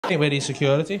Where is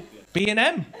security?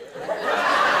 B&M.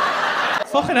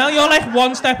 Fucking hell, you're like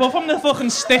one step up from the fucking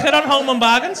sticker on Home and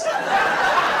Bargains.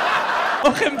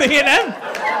 Fucking B&M.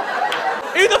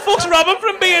 Who the fuck's robbing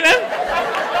from B&M?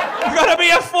 You gotta be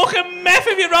a fucking meth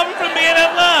if you're robbing from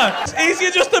B&M, lad. It's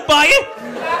easier just to buy it.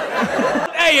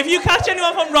 Hey, if you catch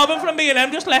anyone from robbing from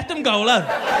B&M, just let them go, lad.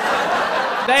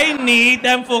 They need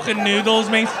them fucking noodles,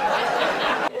 mate.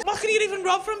 What can you even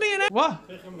rob from B&M? What?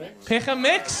 Pick and mix. Pick and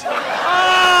mix?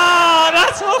 Oh,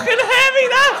 that's fucking heavy,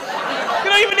 that. You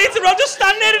don't even need to rob, just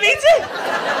stand there and eat it.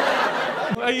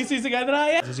 Are you two together,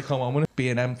 are you? Does he come home with a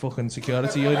B&M fucking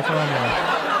security uniform?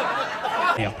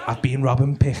 Yeah, I've been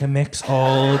robbing pick and mix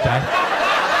all day.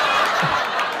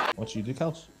 What do you do,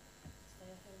 Kels?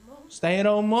 Stay at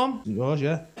home, mum. Yours,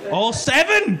 yeah. All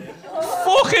 7!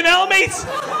 Fucking hell, mate!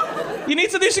 You need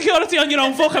to do security on your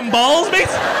own fucking balls, mate!